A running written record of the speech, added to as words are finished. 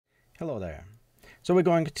Hello there. So we're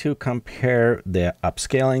going to compare the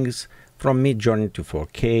upscalings from MidJourney to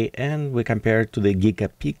 4K, and we compare it to the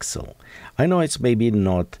Gigapixel. I know it's maybe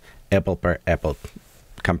not apple per apple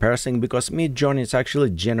comparison because MidJourney is actually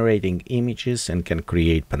generating images and can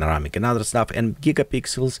create panoramic and other stuff, and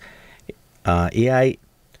Gigapixel's AI,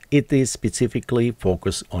 it is specifically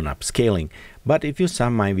focused on upscaling. But if you saw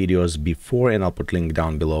my videos before, and I'll put link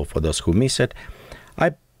down below for those who miss it,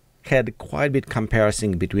 I had quite a bit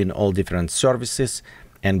comparison between all different services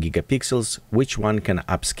and Gigapixels, which one can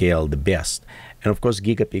upscale the best. And of course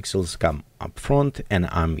Gigapixels come up front and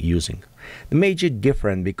I'm using. The major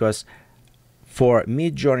difference, because for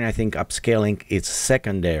MidJourney I think upscaling is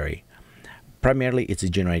secondary. Primarily it's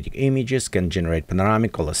generating images, can generate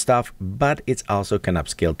panoramic, all the stuff, but it also can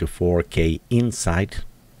upscale to 4K inside.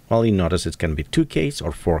 Well, you notice it can be 2K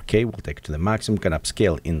or 4K, we'll take it to the maximum, can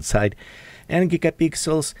upscale inside. And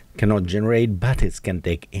Gigapixels cannot generate, but it can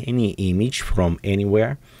take any image from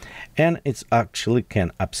anywhere. And it actually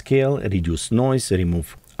can upscale, reduce noise,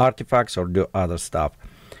 remove artifacts, or do other stuff.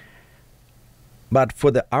 But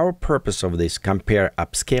for our purpose of this compare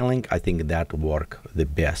upscaling, I think that work the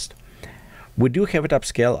best. We do have it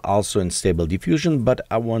upscale also in Stable Diffusion, but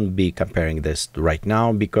I won't be comparing this right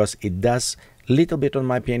now because it does little bit, in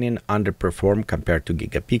my opinion, underperform compared to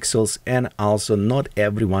Gigapixels, and also not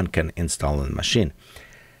everyone can install on the machine.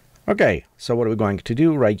 Okay, so what are we going to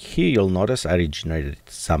do? Right here you'll notice I regenerated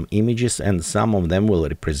some images, and some of them will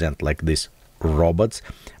represent like these robots.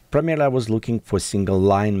 Primarily I was looking for single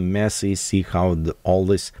line, messy, see how all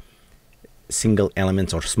these single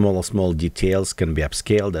elements or small details can be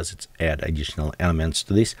upscaled as it add additional elements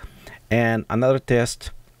to this. And another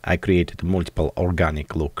test, I created multiple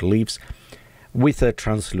organic look leaves with a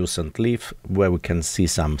translucent leaf where we can see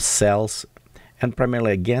some cells, and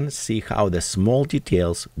primarily again see how the small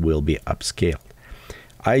details will be upscaled.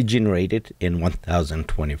 I generated in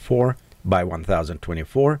 1024 by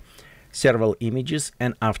 1024 several images,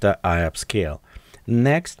 and after I upscale.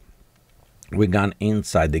 Next we gone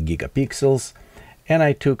inside the Gigapixels and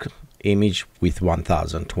I took image with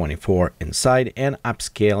 1024 inside and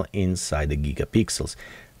upscale inside the Gigapixels.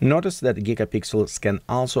 Notice that Gigapixels can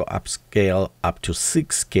also upscale up to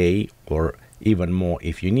 6K or even more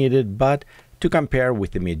if you need it, but to compare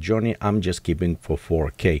with the MidJourney, I'm just keeping for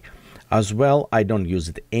 4K. As well, I don't use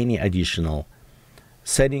it any additional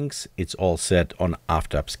settings. It's all set on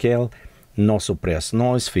after upscale. No suppress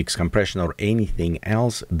noise, fixed compression, or anything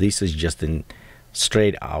else. This is just in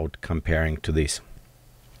straight out comparing to this.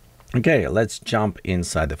 Okay, let's jump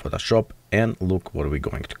inside the Photoshop and look what we're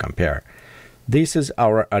going to compare. This is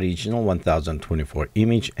our original 1024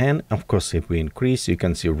 image, and of course if we increase, you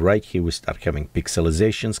can see right here we start having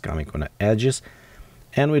pixelizations coming on the edges,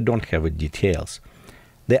 and we don't have details.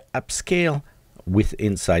 The upscale with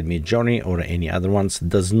inside MidJourney or any other ones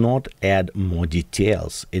does not add more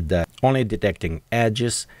details. It does only detecting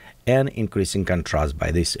edges and increasing contrast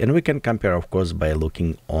by this, and we can compare of course by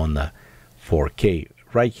looking on the 4K.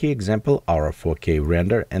 Right here example our 4K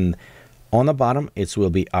render, and on the bottom it will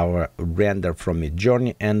be our render from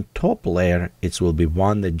MidJourney, and top layer it will be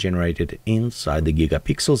one that generated inside the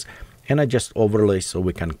Gigapixels, and I just overlay so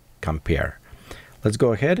we can compare. Let's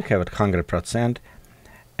go ahead, have it 100%.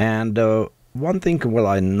 And one thing well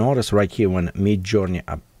I noticed right here when MidJourney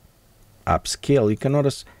upscale, you can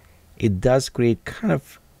notice it does create kind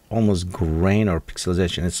of almost grain or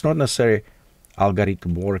pixelization. It's not necessarily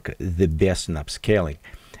algorithm work the best in upscaling.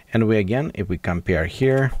 And we again, if we compare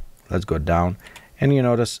here, let's go down, and you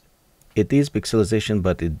notice it is pixelization,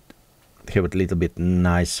 but it have a little bit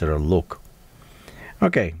nicer look.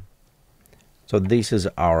 Okay, so this is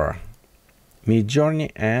our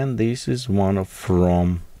MidJourney, and this is one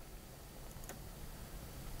from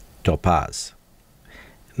Topaz.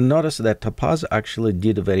 Notice that Topaz actually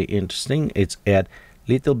did very interesting. It's add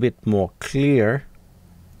little bit more clear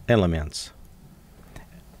elements.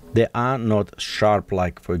 They are not sharp,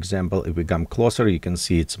 like for example if we come closer you can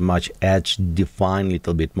see it's much edge defined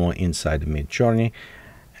little bit more inside MidJourney,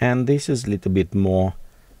 and this is a little bit more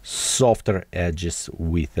softer edges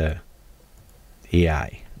with the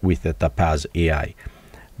AI, with the Topaz AI.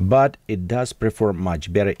 But it does perform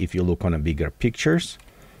much better if you look on a bigger pictures.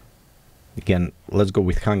 Again, let's go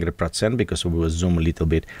with 100% because we will zoom a little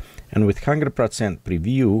bit, and with 100%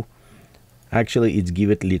 preview actually it's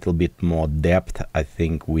give it a little bit more depth, I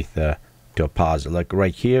think, with Topaz. Like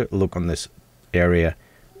right here, look on this area,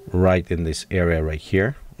 right in this area right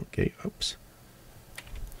here. Okay, oops.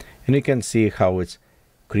 And you can see how it's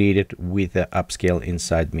created with the upscale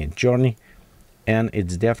inside MidJourney, and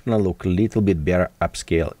it's definitely look a little bit better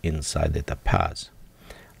upscale inside the Topaz.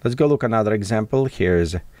 Let's go look another example.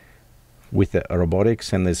 Here's with the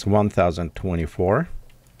robotics, and this 1024.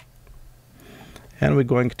 And we're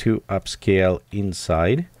going to upscale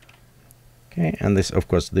inside. Okay, and this, of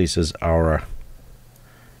course, this is our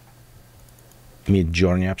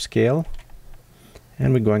MidJourney upscale.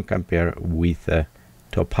 And we're going to compare with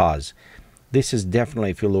Topaz. This is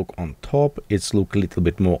definitely, if you look on top, it's look a little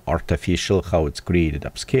bit more artificial how it's created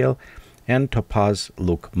upscale, and Topaz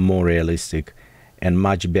look more realistic and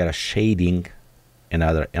much better shading and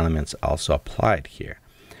other elements also applied here.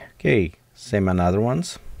 Okay, same on other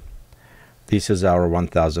ones. This is our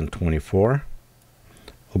 1024.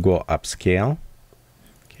 We'll go upscale.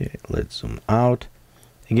 Okay, let's zoom out.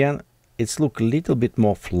 Again, it's look a little bit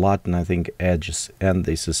more flat, and I think edges, and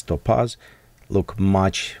this is Topaz. Look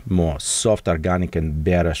much more soft, organic, and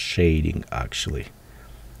better shading actually.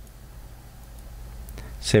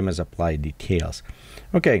 Same as applied details.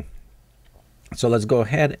 Okay, so let's go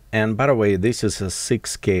ahead, and by the way, this is a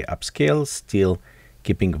 6K upscale, still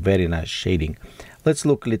keeping very nice shading. Let's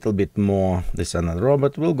look a little bit more. This is another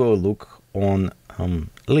robot. We'll go look on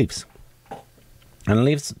leaves. And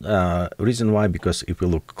leaves, reason why, because if we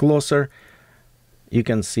look closer, you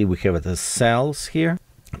can see we have the cells here.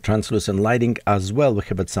 Translucent lighting as well. We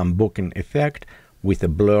have some bokeh effect with a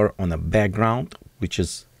blur on the background, which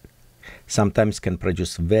is sometimes can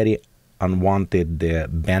produce very unwanted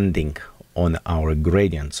bending on our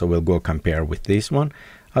gradient. So we'll go compare with this one.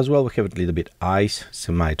 As well, we have a little bit ice,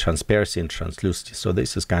 semi-transparency and translucency. So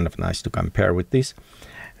this is kind of nice to compare with this.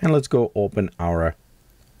 And let's go open our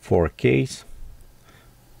 4Ks.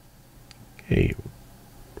 Okay,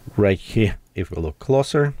 right here, if we look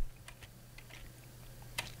closer,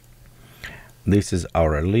 this is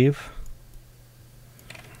our leaf.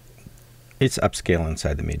 It's upscale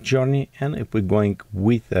inside the MidJourney, and if we're going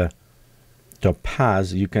with a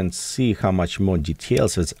Topaz, you can see how much more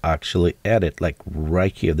details is actually added, like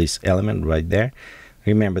right here, this element right there.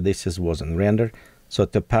 Remember, this wasn't rendered, so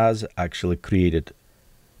Topaz actually created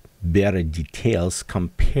better details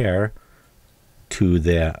compared to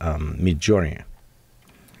the MidJourney.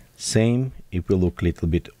 Same if we look a little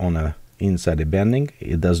bit on inside the bending,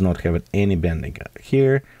 it does not have any bending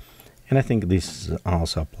here, and I think this is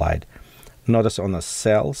also applied. Notice on the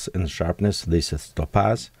cells and sharpness, this is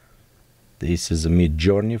Topaz. This is a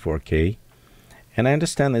MidJourney 4K, and I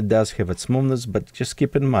understand it does have its smoothness, but just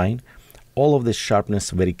keep in mind all of this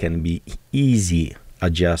sharpness very can be easy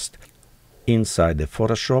adjust inside the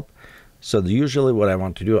Photoshop. So usually what I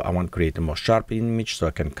want to do, I want to create a more sharp image so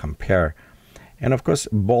I can compare. And of course,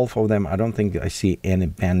 both of them, I don't think I see any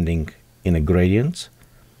bending in the gradients,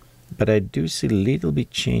 but I do see a little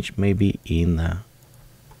bit change maybe in the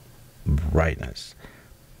brightness.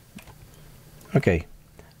 Okay,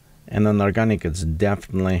 and on organic, it's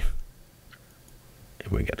definitely,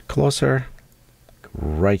 if we get closer,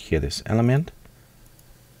 right here, this element,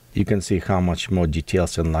 you can see how much more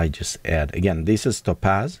details and light just add. Again, this is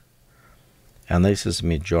Topaz, and this is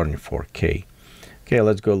MidJourney 4K. Okay,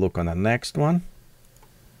 let's go look on the next one.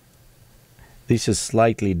 This is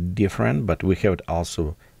slightly different, but we have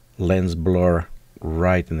also lens blur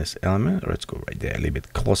right in this element. Let's go right there a little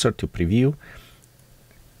bit closer to preview.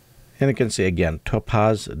 And you can see again,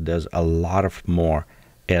 Topaz does a lot of more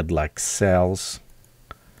add like cells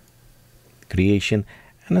creation.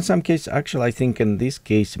 And in some cases, actually, I think in this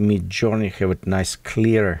case, MidJourney have a nice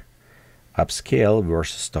clear upscale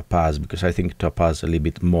versus Topaz, because I think Topaz a little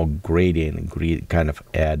bit more gradient, kind of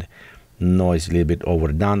add noise a little bit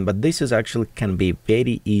overdone. But this is actually can be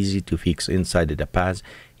very easy to fix inside the Topaz.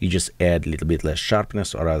 You just add a little bit less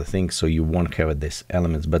sharpness or other things, so you won't have this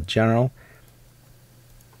elements. But general,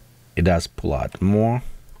 it does pull out more.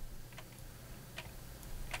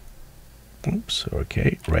 Oops,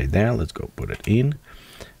 okay, right there. Let's go put it in.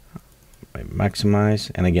 Maximize,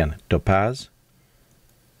 and again, Topaz.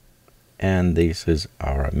 And this is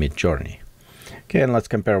our MidJourney. Okay, and let's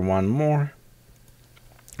compare one more.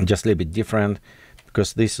 Just a little bit different,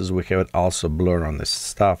 because this is, we have it also blur on this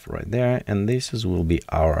stuff right there, and this is will be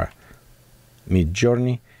our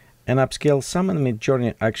MidJourney. And upscale, some in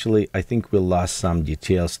MidJourney actually I think will lost some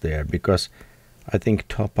details there, because I think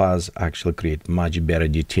Topaz actually create much better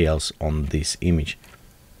details on this image.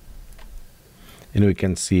 And we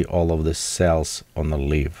can see all of the cells on the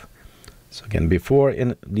leaf. So again, before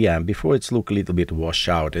it's look a little bit wash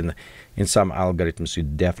out, and in some algorithms you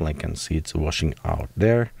definitely can see it's washing out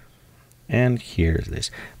there. And here's this.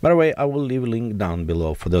 By the way, I will leave a link down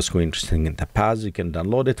below for those who are interested in Topaz. You can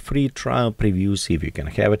download it, free trial preview, see if you can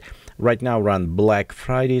have it. Right now around Black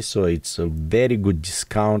Friday, so it's a very good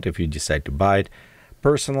discount if you decide to buy it.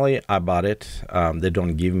 Personally, I bought it. They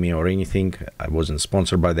don't give me or anything. I wasn't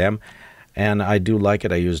sponsored by them. and I do like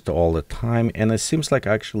it. I use it all the time, and it seems like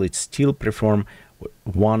actually it still perform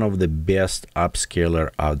one of the best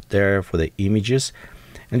upscaler out there for the images.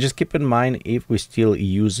 And just keep in mind, if we're still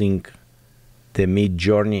using the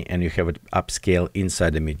MidJourney and you have it upscale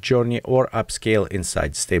inside the MidJourney or upscale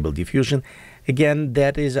inside Stable Diffusion, again,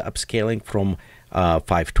 that is upscaling from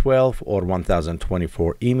 512 or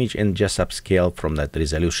 1024 image and just upscale from that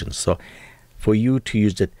resolution. So for you to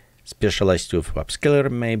use that specialized tool for upscaler,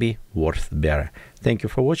 maybe worth better. Thank you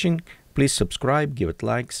for watching. Please subscribe, give it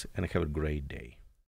likes, and have a great day.